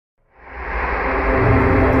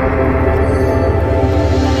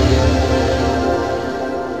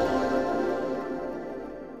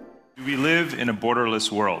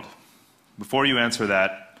borderless world? Before you answer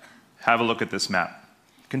that, have a look at this map.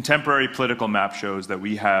 Contemporary political map shows that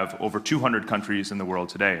we have over 200 countries in the world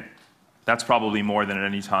today. That's probably more than at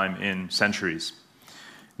any time in centuries.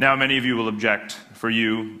 Now, many of you will object. For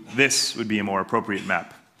you, this would be a more appropriate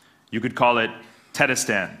map. You could call it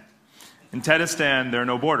Tedistan. In Tedistan, there are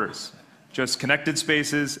no borders, just connected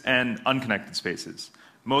spaces and unconnected spaces.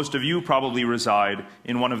 Most of you probably reside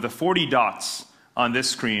in one of the 40 dots on this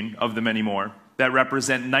screen, of the many more, that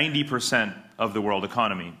represent 90% of the world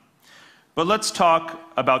economy. But let's talk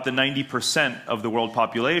about the 90% of the world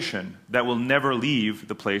population that will never leave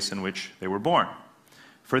the place in which they were born.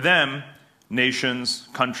 For them, nations,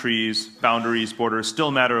 countries, boundaries, borders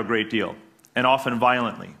still matter a great deal, and often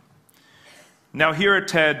violently. Now here at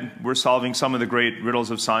TED, we're solving some of the great riddles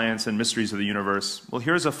of science and mysteries of the universe. Well,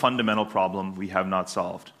 here's a fundamental problem we have not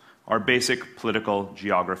solved: our basic political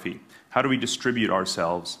geography. How do we distribute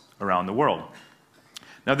ourselves around the world?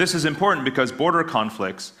 Now this is important because border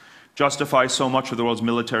conflicts justify so much of the world's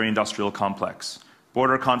military-industrial complex.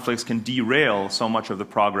 Border conflicts can derail so much of the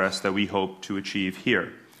progress that we hope to achieve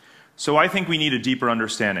here. So I think we need a deeper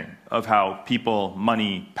understanding of how people,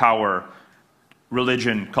 money, power,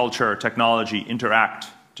 religion, culture, technology interact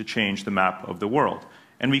to change the map of the world.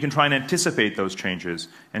 And we can try and anticipate those changes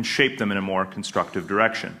and shape them in a more constructive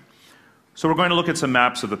direction. So we're going to look at some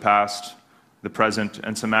maps of the past, the present,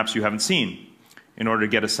 and some maps you haven't seen in order to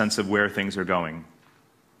get a sense of where things are going.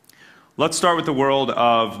 Let's start with the world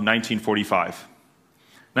of 1945.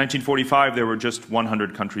 1945, there were just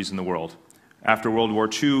 100 countries in the world. After World War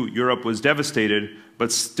II, Europe was devastated,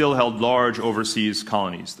 but still held large overseas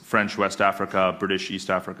colonies: the French West Africa, British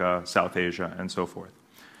East Africa, South Asia, and so forth.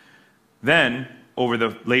 Then, over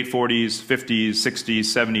the late 40s, 50s, 60s,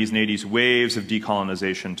 70s, and 80s, waves of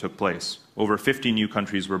decolonization took place. Over 50 new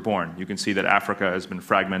countries were born. You can see that Africa has been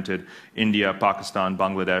fragmented. India, Pakistan,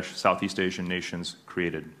 Bangladesh, Southeast Asian nations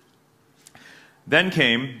created. Then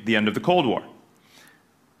came the end of the Cold War.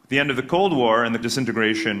 The end of the Cold War and the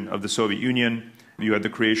disintegration of the Soviet Union, you had the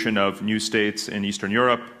creation of new states in Eastern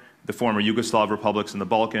Europe, the former Yugoslav republics in the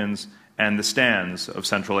Balkans, and the stands of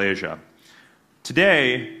Central Asia.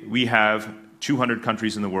 Today, we have 200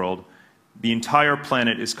 countries in the world. The entire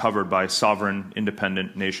planet is covered by sovereign,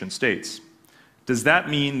 independent nation states. Does that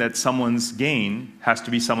mean that someone's gain has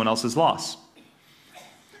to be someone else's loss?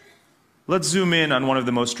 Let's zoom in on one of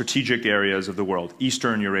the most strategic areas of the world,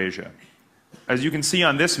 Eastern Eurasia. As you can see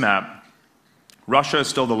on this map, Russia is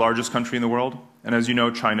still the largest country in the world, and as you know,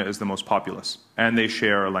 China is the most populous, and they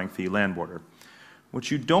share a lengthy land border.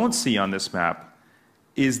 What you don't see on this map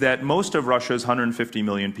is that most of Russia's 150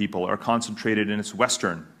 million people are concentrated in its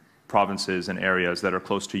western provinces and areas that are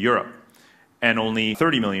close to Europe, and only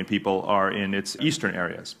 30 million people are in its eastern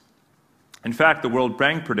areas. In fact, the World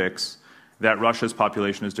Bank predicts that Russia's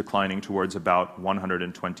population is declining towards about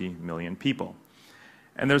 120 million people.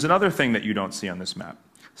 And there's another thing that you don't see on this map.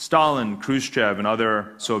 Stalin, Khrushchev, and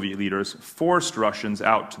other Soviet leaders forced Russians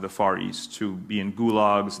out to the Far East to be in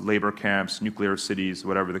gulags, labor camps, nuclear cities,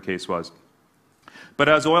 whatever the case was. But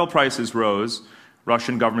as oil prices rose,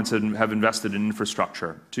 Russian governments have invested in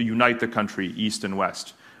infrastructure to unite the country east and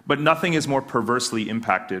west. But nothing has more perversely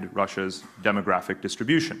impacted Russia's demographic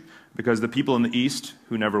distribution, because the people in the east,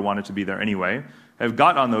 who never wanted to be there anyway, have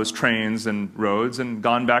got on those trains and roads and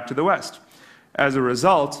gone back to the west. As a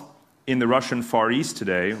result, in the Russian Far East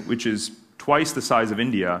today, which is twice the size of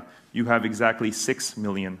India, you have exactly 6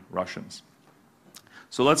 million Russians.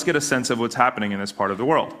 So let's get a sense of what's happening in this part of the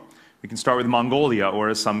world. We can start with Mongolia, or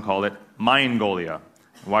as some call it, Mine-Golia.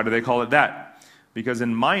 Why do they call it that? Because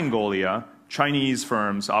in Mine-Golia, Chinese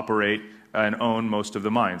firms operate and own most of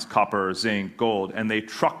the mines: copper, zinc, gold, and they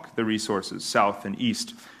truck the resources south and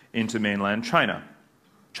east into mainland China.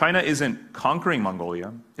 China isn't conquering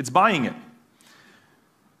Mongolia, it's buying it.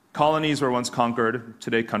 Colonies were once conquered,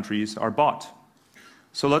 today countries are bought.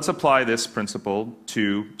 So let's apply this principle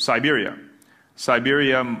to Siberia.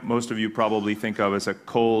 Siberia, most of you probably think of as a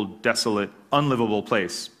cold, desolate, unlivable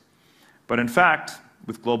place. But in fact,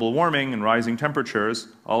 with global warming and rising temperatures,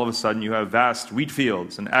 all of a sudden you have vast wheat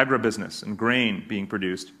fields and agribusiness and grain being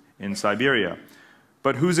produced in Siberia.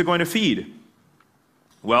 But who's it going to feed?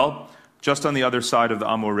 Well, just on the other side of the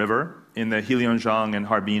Amur River, in the Heilongjiang and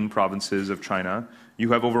Harbin provinces of China,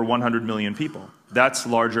 you have over 100 million people. That's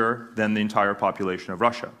larger than the entire population of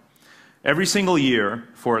Russia. Every single year,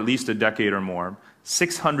 for at least a decade or more,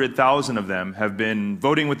 600,000 of them have been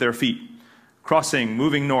voting with their feet, crossing,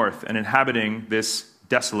 moving north, and inhabiting this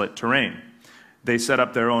desolate terrain. They set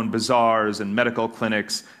up their own bazaars and medical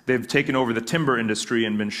clinics. They've taken over the timber industry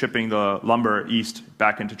and been shipping the lumber east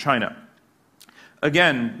back into China.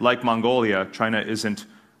 Again, like Mongolia, China isn't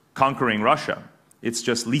conquering Russia. It's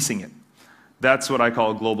just leasing it. That's what I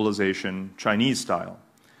call globalization Chinese style.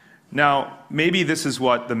 Now, maybe this is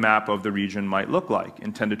what the map of the region might look like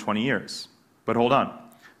in 10 to 20 years. But hold on.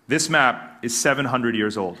 This map is 700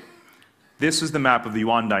 years old. This is the map of the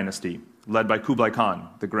Yuan dynasty, led by Kublai Khan,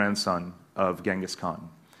 the grandson of Genghis Khan.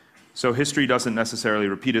 So history doesn't necessarily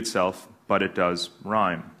repeat itself, but it does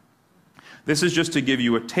rhyme. This is just to give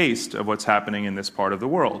you a taste of what's happening in this part of the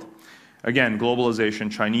world. Again,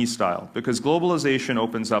 globalization Chinese style, because globalization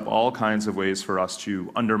opens up all kinds of ways for us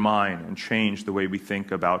to undermine and change the way we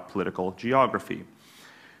think about political geography.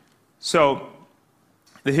 So,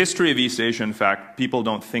 the history of East Asia, in fact, people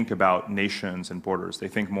don't think about nations and borders. They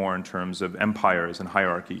think more in terms of empires and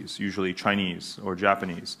hierarchies, usually Chinese or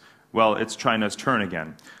Japanese. Well, it's China's turn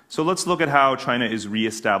again. So let's look at how China is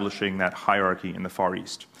reestablishing that hierarchy in the Far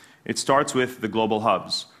East. It starts with the global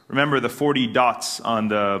hubs. Remember the 40 dots on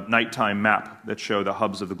the nighttime map that show the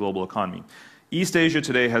hubs of the global economy. East Asia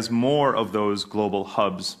today has more of those global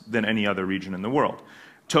hubs than any other region in the world.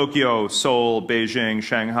 Tokyo, Seoul, Beijing,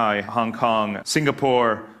 Shanghai, Hong Kong,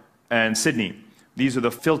 Singapore, and Sydney. These are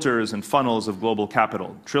the filters and funnels of global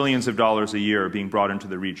capital. Trillions of dollars a year being brought into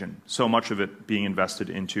the region, so much of it being invested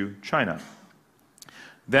into China.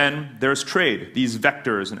 Then there's trade. These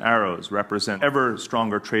vectors and arrows represent ever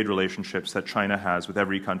stronger trade relationships that China has with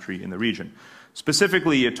every country in the region.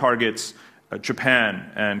 Specifically, it targets Japan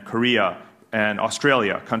and Korea and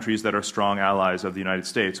Australia, countries that are strong allies of the United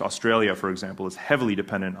States. Australia, for example, is heavily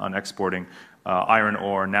dependent on exporting iron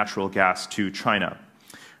ore, natural gas to China.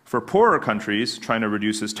 For poorer countries, China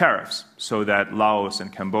reduces tariffs so that Laos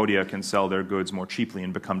and Cambodia can sell their goods more cheaply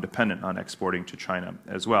and become dependent on exporting to China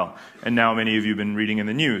as well. And now many of you have been reading in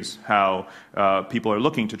the news how people are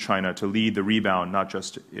looking to China to lead the rebound, not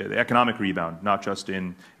just the economic rebound, not just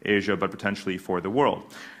in Asia, but potentially for the world.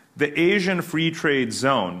 The Asian free trade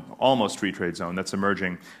zone, almost free trade zone that's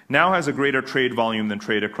emerging, now has a greater trade volume than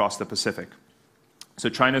trade across the Pacific. So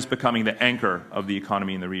China is becoming the anchor of the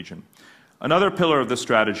economy in the region. Another pillar of this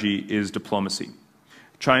strategy is diplomacy.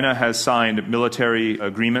 China has signed military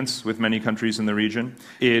agreements with many countries in the region.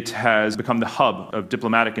 It has become the hub of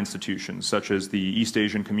diplomatic institutions, such as the East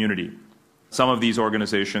Asian Community. Some of these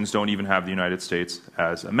organizations don't even have the United States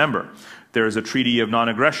as a member. There is a treaty of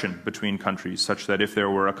non-aggression between countries, such that if there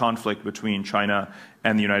were a conflict between China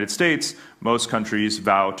and the United States, most countries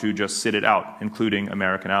vow to just sit it out, including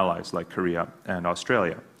American allies like Korea and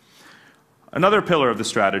Australia. Another pillar of the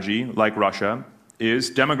strategy, like Russia,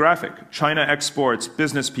 is demographic. China exports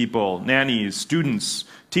business people, nannies, students,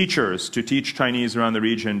 teachers to teach Chinese around the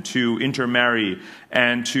region, to intermarry,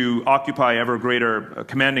 and to occupy ever greater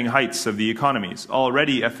commanding heights of the economies.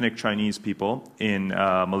 Already ethnic Chinese people in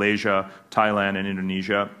Malaysia, Thailand, and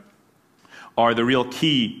Indonesia are the real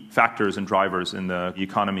key factors and drivers in the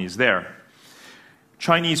economies there.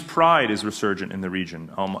 Chinese pride is resurgent in the region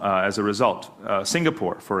as a result.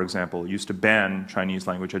 Singapore, for example, used to ban Chinese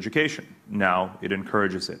language education. Now it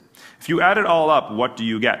encourages it. If you add it all up, what do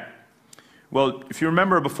you get? Well, if you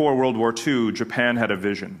remember before World War II, Japan had a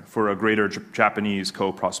vision for a greater Japanese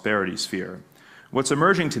co-prosperity sphere. What's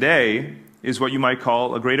emerging today is what you might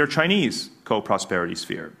call a greater Chinese co-prosperity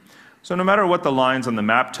sphere. So no matter what the lines on the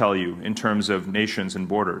map tell you in terms of nations and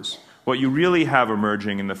borders, what you really have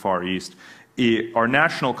emerging in the Far East are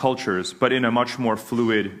national cultures, but in a much more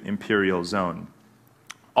fluid imperial zone.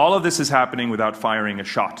 All of this is happening without firing a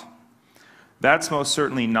shot. That's most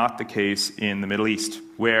certainly not the case in the Middle East,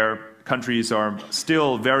 where countries are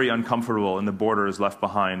still very uncomfortable in the borders left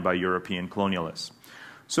behind by European colonialists.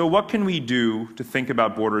 So what can we do to think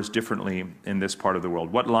about borders differently in this part of the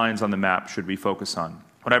world? What lines on the map should we focus on?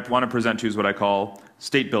 What I want to present to you is what I call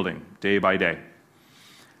state building, day by day.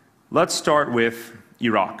 Let's start with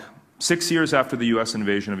Iraq. 6 years after the US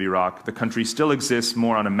invasion of Iraq, the country still exists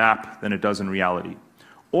more on a map than it does in reality.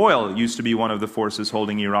 Oil used to be one of the forces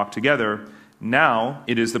holding Iraq together. Now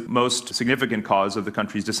it is the most significant cause of the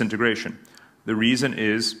country's disintegration. The reason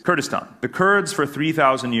is Kurdistan. The Kurds for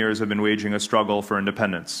 3,000 years have been waging a struggle for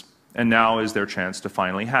independence, and now is their chance to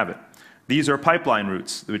finally have it. These are pipeline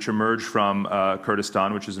routes which emerge from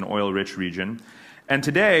Kurdistan, which is an oil-rich region. And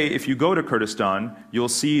today, if you go to Kurdistan, you'll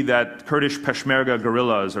see that Kurdish Peshmerga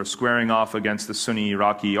guerrillas are squaring off against the Sunni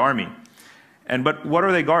Iraqi army. But what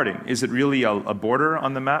are they guarding? Is it really a border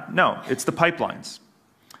on the map? No, it's the pipelines.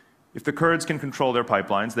 If the Kurds can control their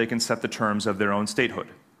pipelines, they can set the terms of their own statehood.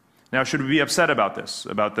 Now, should we be upset about this,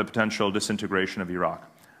 about the potential disintegration of Iraq?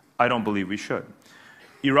 I don't believe we should.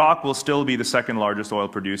 Iraq will still be the second largest oil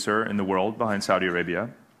producer in the world behind Saudi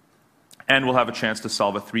Arabia. and we'll have a chance to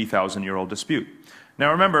solve a 3,000-year-old dispute.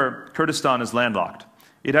 Now remember, Kurdistan is landlocked.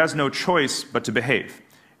 It has no choice but to behave.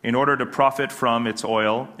 In order to profit from its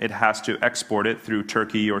oil, it has to export it through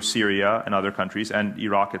Turkey or Syria and other countries, and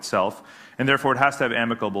Iraq itself, and therefore it has to have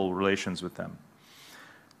amicable relations with them.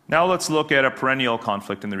 Now let's look at a perennial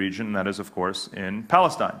conflict in the region, and that is, of course, in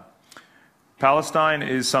Palestine. Palestine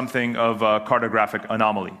is something of a cartographic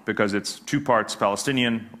anomaly because it's 2 parts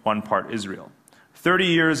Palestinian, 1 part Israel. 30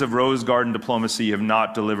 years of rose garden diplomacy have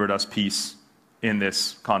not delivered us peace in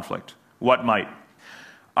this conflict. What might?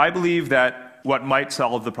 I believe that what might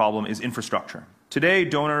solve the problem is infrastructure. Today,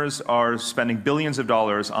 donors are spending billions of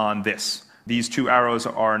dollars on this. These 2 arrows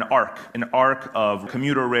are an arc of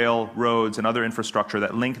commuter rail, roads, and other infrastructure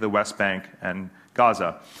that link the West Bank and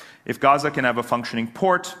Gaza. If Gaza can have a functioning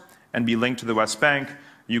port and be linked to the West Bank,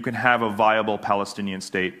 you can have a viable Palestinian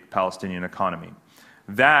state, Palestinian economy.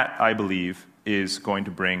 That, I believe, is going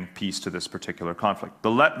to bring peace to this particular conflict.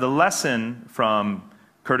 The lesson from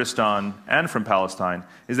Kurdistan and from Palestine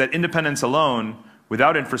is that independence alone,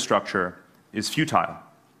 without infrastructure, is futile.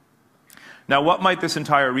 Now, what might this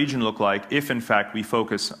entire region look like if, in fact, we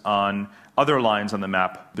focus on other lines on the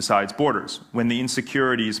map besides borders, when the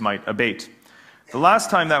insecurities might abate? The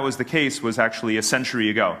last time that was the case was actually a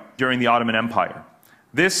century ago, during the Ottoman Empire.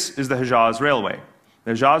 This is the Hejaz Railway.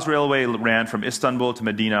 The Hejaz Railway ran from Istanbul to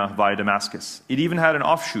Medina via Damascus. It even had an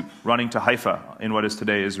offshoot running to Haifa in what is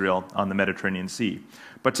today Israel on the Mediterranean Sea.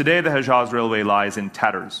 But today the Hejaz Railway lies in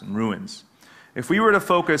tatters and ruins. If we were to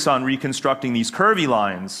focus on reconstructing these curvy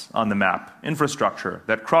lines on the map, infrastructure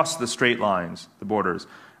that cross the straight lines, the borders,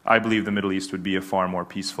 I believe the Middle East would be a far more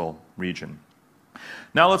peaceful region.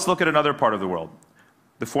 Now let's look at another part of the world,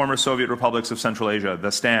 the former Soviet republics of Central Asia,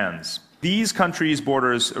 the Stans. These countries'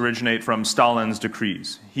 borders originate from Stalin's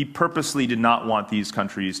decrees. He purposely did not want these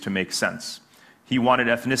countries to make sense. He wanted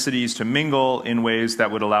ethnicities to mingle in ways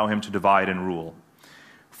that would allow him to divide and rule.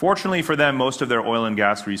 Fortunately for them, most of their oil and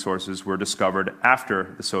gas resources were discovered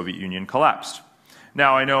after the Soviet Union collapsed.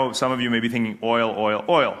 Now, I know some of you may be thinking, oil, oil,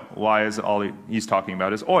 oil. Why is all he's talking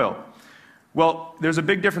about is oil? Well, there's a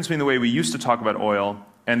big difference between the way we used to talk about oil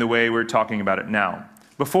and the way we're talking about it now.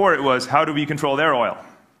 Before it was, how do we control their oil?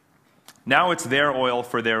 Now it's their oil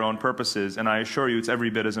for their own purposes, and I assure you it's every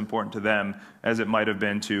bit as important to them as it might have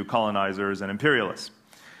been to colonizers and imperialists.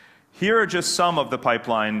 Here are just some of the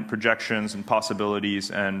pipeline projections and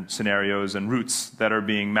possibilities and scenarios and routes that are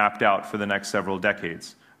being mapped out for the next several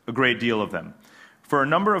decades, a great deal of them. For a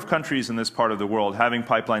number of countries in this part of the world, having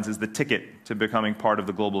pipelines is the ticket to becoming part of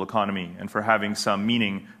the global economy and for having some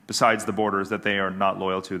meaning besides the borders that they are not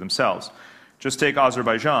loyal to themselves. Just take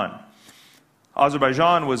Azerbaijan.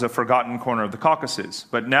 Azerbaijan was a forgotten corner of the Caucasus,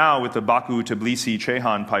 but now with the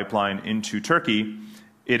Baku-Tbilisi-Ceyhan pipeline into Turkey,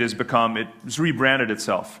 it's rebranded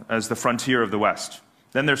itself as the frontier of the West.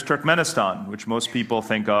 Then there's Turkmenistan, which most people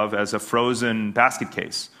think of as a frozen basket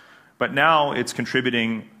case. But now it's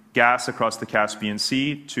contributing gas across the Caspian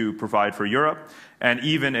Sea to provide for Europe, and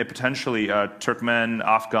even potentially a Turkmen,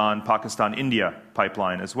 Afghan, Pakistan, India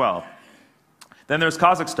pipeline as well. Then there's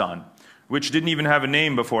Kazakhstan, which didn't even have a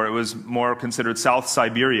name before. It was more considered South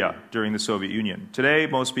Siberia during the Soviet Union. Today,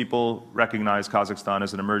 most people recognize Kazakhstan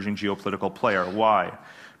as an emerging geopolitical player. Why?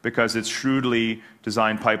 Because it's shrewdly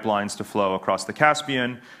designed pipelines to flow across the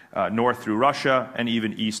Caspian, north through Russia, and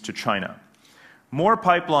even east to China. More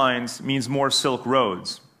pipelines means more Silk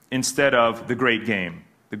Roads instead of the Great Game.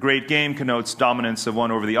 The Great Game connotes dominance of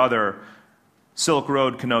one over the other. Silk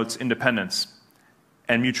Road connotes independence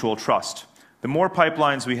and mutual trust. The more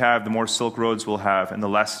pipelines we have, the more Silk Roads we'll have, and the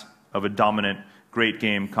less of a dominant Great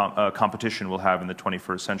Game competition we'll have in the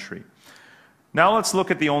 21st century. Now let's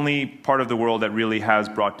look at the only part of the world that really has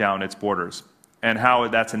brought down its borders and how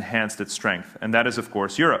that's enhanced its strength, and that is, of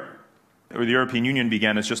course, Europe. The European Union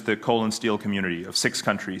began as just the coal and steel community of 6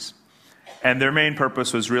 countries. And their main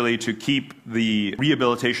purpose was really to keep the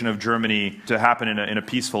rehabilitation of Germany to happen in a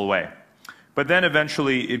peaceful way. But then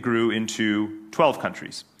eventually it grew into 12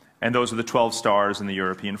 countries. And those are the 12 stars in the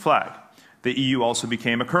European flag. The EU also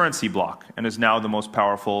became a currency bloc and is now the most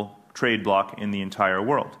powerful trade bloc in the entire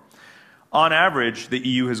world. On average, the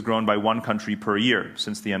EU has grown by 1 country per year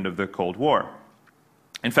since the end of the Cold War.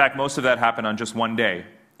 In fact, most of that happened on just one day.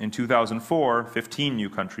 In 2004, 15 new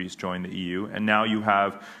countries joined the EU, and now you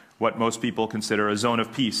have what most people consider a zone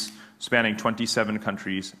of peace, spanning 27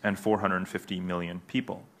 countries and 450 million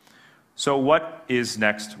people. So what is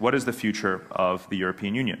next? What is the future of the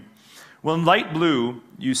European Union? Well, in light blue,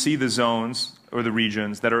 you see the zones or the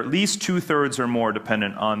regions that are at least 2/3 or more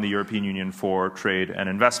dependent on the European Union for trade and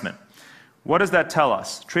investment. What does that tell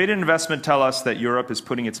us? Trade and investment tell us that Europe is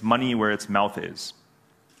putting its money where its mouth is.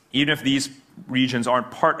 Even if these regions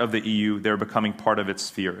aren't part of the EU, they're becoming part of its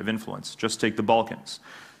sphere of influence. Just take the Balkans.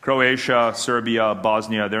 Croatia, Serbia,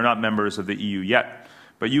 Bosnia, they're not members of the EU yet.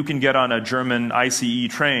 But you can get on a German ICE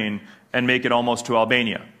train and make it almost to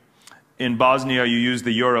Albania. In Bosnia, you use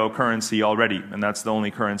the euro currency already, and that's the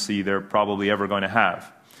only currency they're probably ever going to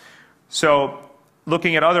have. So,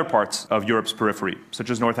 looking at other parts of Europe's periphery,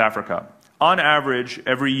 such as North Africa, on average,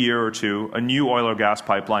 every year or two, a new oil or gas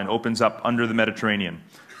pipeline opens up under the Mediterranean,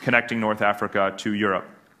 connecting North Africa to Europe.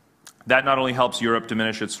 That not only helps Europe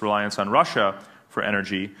diminish its reliance on Russia for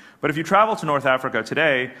energy, but if you travel to North Africa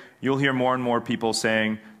today, you'll hear more and more people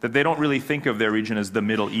saying that they don't really think of their region as the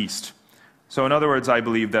Middle East. So in other words, I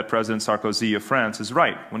believe that President Sarkozy of France is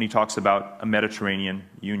right when he talks about a Mediterranean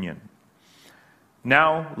Union.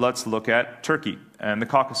 Now let's look at Turkey and the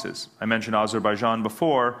Caucasus. I mentioned Azerbaijan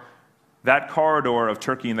before. That corridor of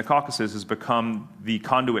Turkey and the Caucasus has become the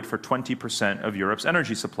conduit for 20% of Europe's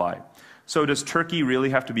energy supply. So does Turkey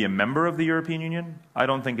really have to be a member of the European Union? I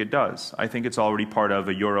don't think it does. I think it's already part of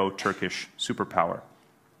a Euro-Turkish superpower.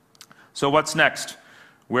 So what's next?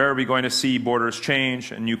 Where are we going to see borders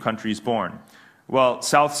change and new countries born? Well,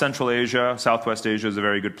 South Central Asia, Southwest Asia is a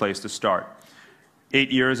very good place to start.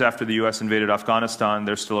 8 years after the US invaded Afghanistan,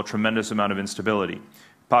 there's still a tremendous amount of instability.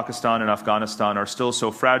 Pakistan and Afghanistan are still so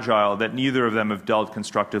fragile that neither of them have dealt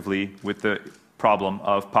constructively with the problem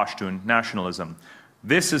of Pashtun nationalism.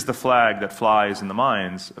 This is the flag that flies in the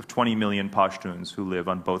minds of 20 million Pashtuns who live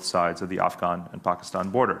on both sides of the Afghan and Pakistan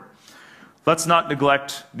border. Let's not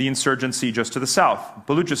neglect the insurgency just to the south,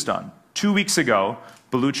 Baluchistan. 2 weeks ago,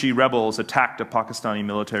 Baluchi rebels attacked a Pakistani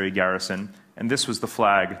military garrison, and this was the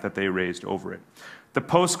flag that they raised over it. The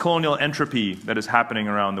post-colonial entropy that is happening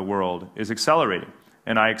around the world is accelerating,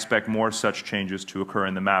 and I expect more such changes to occur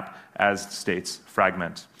in the map as states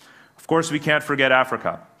fragment. Of course, we can't forget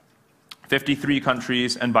Africa. 53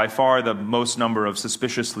 countries, and by far the most number of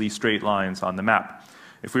suspiciously straight lines on the map.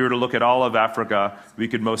 If we were to look at all of Africa, we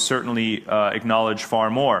could most certainly acknowledge far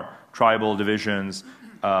more tribal divisions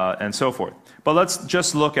and so forth. But let's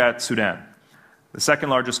just look at Sudan, the second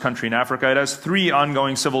largest country in Africa. It has 3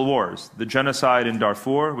 ongoing civil wars: the genocide in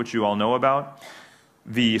Darfur, which you all know about,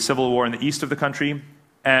 the civil war in the east of the country,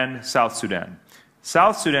 and South Sudan.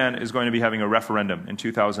 South Sudan is going to be having a referendum in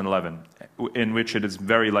 2011, in which it is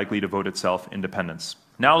very likely to vote itself independence.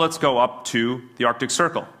 Now let's go up to the Arctic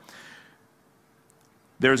Circle.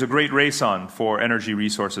 There's a great race on for energy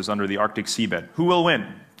resources under the Arctic seabed. Who will win?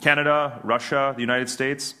 Canada, Russia, the United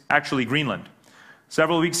States? Actually, Greenland.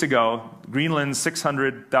 Several weeks ago, Greenland's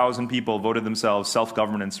 600,000 people voted themselves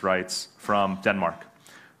self-governance rights from Denmark.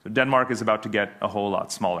 So Denmark is about to get a whole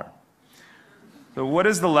lot smaller. So what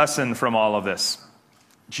is the lesson from all of this?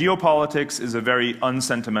 Geopolitics is a very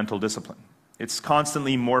unsentimental discipline. It's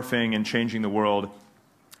constantly morphing and changing the world,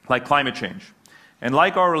 like climate change. And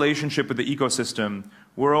like our relationship with the ecosystem,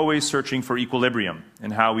 we're always searching for equilibrium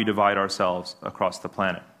in how we divide ourselves across the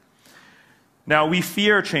planet. Now, we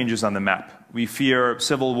fear changes on the map. We fear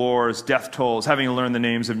civil wars, death tolls, having to learn the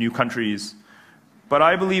names of new countries. But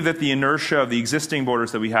I believe that the inertia of the existing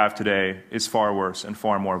borders that we have today is far worse and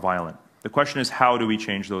far more violent. The question is, how do we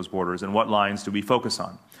change those borders, and what lines do we focus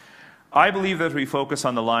on? I believe that if we focus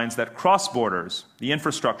on the lines that cross borders, the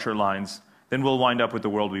infrastructure lines, then we'll wind up with the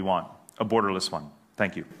world we want, a borderless one.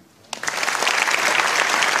 Thank you.